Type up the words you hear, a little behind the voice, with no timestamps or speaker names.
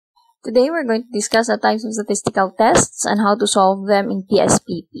Today we're going to discuss the types of statistical tests and how to solve them in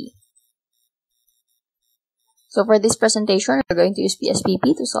PSPP. So for this presentation, we're going to use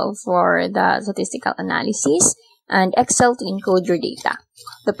PSPP to solve for the statistical analysis and Excel to encode your data.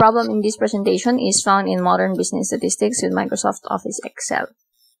 The problem in this presentation is found in Modern Business Statistics with Microsoft Office Excel.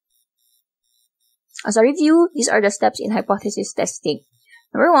 As a review, these are the steps in hypothesis testing.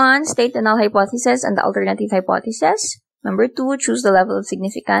 Number 1, state the null hypothesis and the alternative hypothesis. Number 2, choose the level of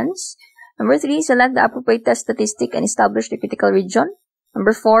significance. Number 3, select the appropriate test statistic and establish the critical region.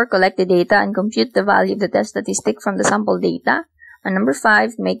 Number 4, collect the data and compute the value of the test statistic from the sample data. And number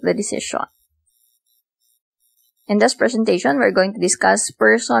 5, make the decision. In this presentation, we're going to discuss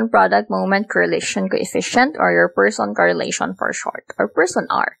Pearson Product Moment Correlation Coefficient, or your Pearson Correlation for short, or Pearson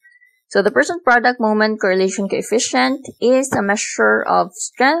R. So the Pearson Product Moment Correlation Coefficient is a measure of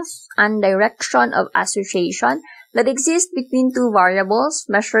strength and direction of association that exists between two variables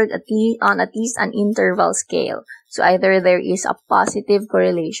measured on at least an interval scale. So either there is a positive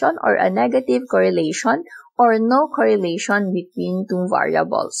correlation or a negative correlation or no correlation between two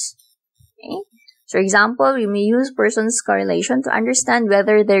variables. Okay? So, for example, we may use Pearson's correlation to understand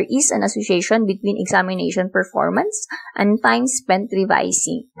whether there is an association between examination performance and time spent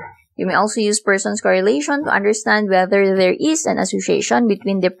revising. You may also use Pearson's correlation to understand whether there is an association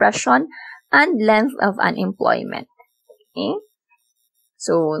between depression and length of unemployment. Okay?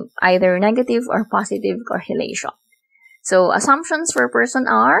 So, either negative or positive correlation. So, assumptions for Pearson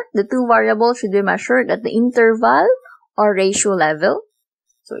are, the two variables should be measured at the interval or ratio level.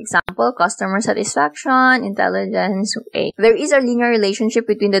 So, example, customer satisfaction, intelligence. Okay. There is a linear relationship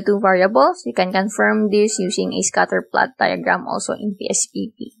between the two variables. You can confirm this using a scatter plot diagram also in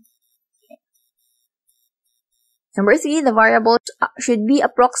PSPP. Number 3, the variables should be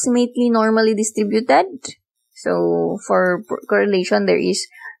approximately normally distributed. So, for correlation, there is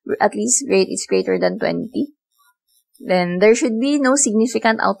at least rate is greater than 20. Then, there should be no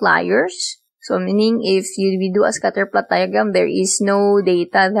significant outliers. So, meaning if we do a scatter plot diagram, there is no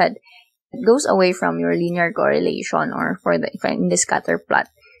data that goes away from your linear correlation or in the scatter plot.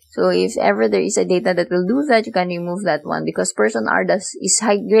 So, if ever there is a data that will do that, you can remove that one because Pearson R is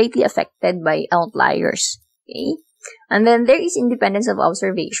greatly affected by outliers. Okay? And then there is independence of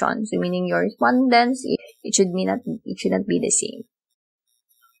observation. So, meaning your respondents, it should not be the same.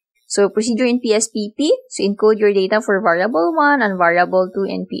 So, procedure in PSPP. So, encode your data for variable 1 and variable 2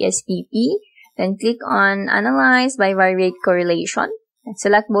 in PSPP. Then click on Analyze by Variate Correlation. And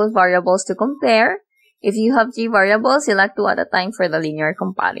select both variables to compare. If you have 3 variables, select 2 at a time for the linear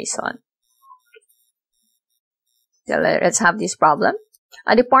comparison. So, let's have this problem.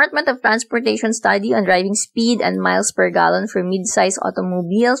 A Department of Transportation study on driving speed and miles per gallon for mid-size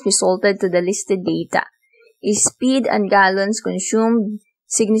automobiles resulted to the listed data. Is speed and gallons consumed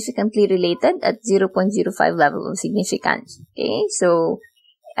significantly related at 0.05 level of significance? Okay, so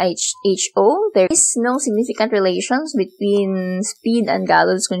HO, there is no significant relations between speed and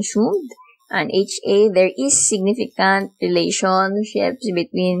gallons consumed. And HA, there is significant relationships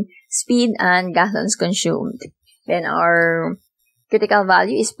between speed and gallons consumed. Then our critical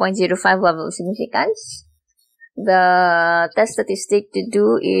value is 0.05 level of significance. The test statistic to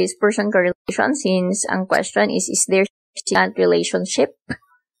do is Pearson correlation, since ang question is there significant relationship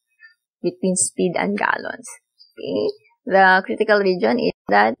between speed and gallons? Okay. The critical region is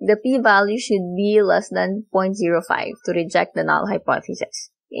that the p-value should be less than 0.05 to reject the null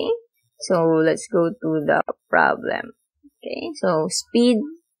hypothesis. Okay. So let's go to the problem. Okay. So speed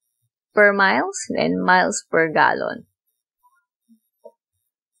per miles, then miles per gallon.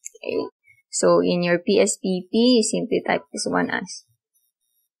 Okay. So, in your PSPP, you simply type this one as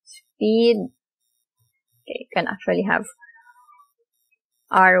speed. Okay, you can actually have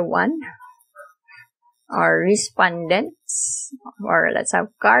R1 or respondents, or let's have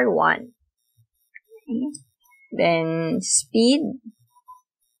car1. Okay. Then, speed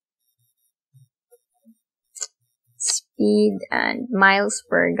and miles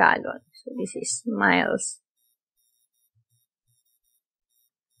per gallon. So, this is miles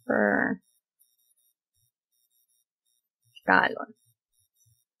per gallon.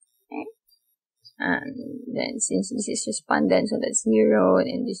 Okay. And then since this is respondent, so that's 0,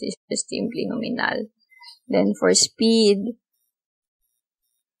 and this is just simply nominal. Then for speed,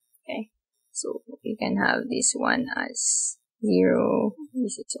 okay, so you can have this one as 0,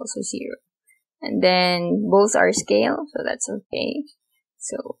 this is also 0. And then both are scale, so that's okay.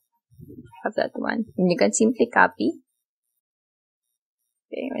 So have that one. And you can simply copy.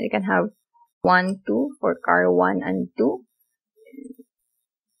 Okay, well, you can have 1, 2 for car 1 and 2.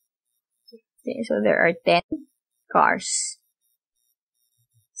 Okay, so there are 10 cars.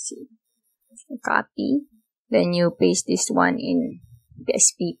 see. Copy. Then you paste this one in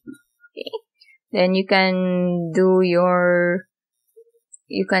PSPP. Okay. Then you can do you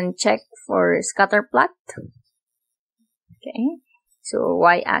can check for scatter plot. Okay. So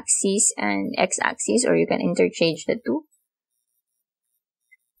y-axis and x-axis, or you can interchange the two.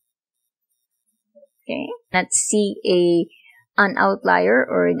 Okay. Let's see an outlier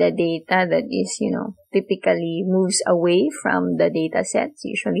or the data that is, typically moves away from the data sets.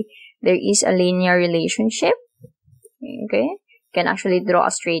 Usually there is a linear relationship. Okay. You can actually draw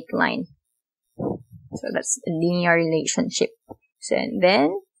a straight line. So that's a linear relationship. So and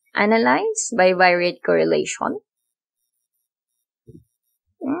then analyze by bivariate correlation.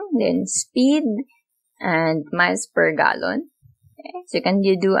 Then speed and miles per gallon. Okay. So you can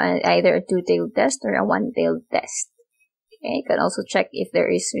do either a two-tailed test or a one-tailed test. Okay. You can also check if there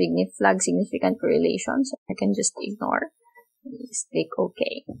is flag significant correlation. So I can just ignore. Just click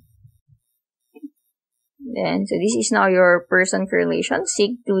OK. Then, so this is now your Pearson correlation,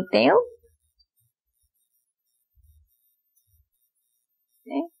 sig two-tail.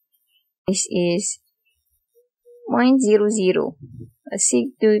 Okay. This is 0.00. A sig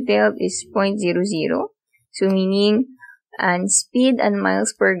two-tail is 0.00. So meaning, and speed and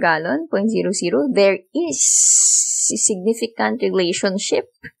miles per gallon, 0.00. There is a significant relationship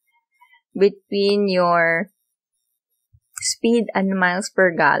between your speed and miles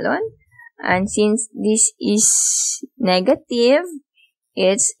per gallon. And since this is negative,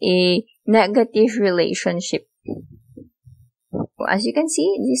 it's a negative relationship. As you can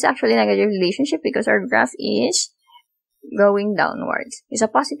see, this is actually a negative relationship because our graph is going downwards. It's a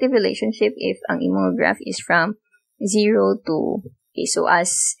positive relationship if ang imong graph is from 0 to, okay, so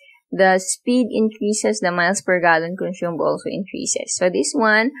as the speed increases, the miles per gallon consumed also increases. So this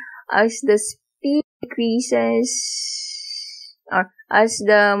one, as the speed decreases, or as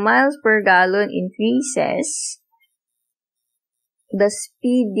the miles per gallon increases, the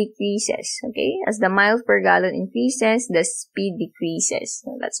speed decreases. Okay, as the miles per gallon increases, the speed decreases.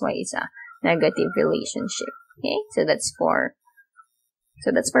 So that's why it's a negative relationship. Okay, so that's for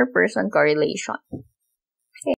Pearson correlation.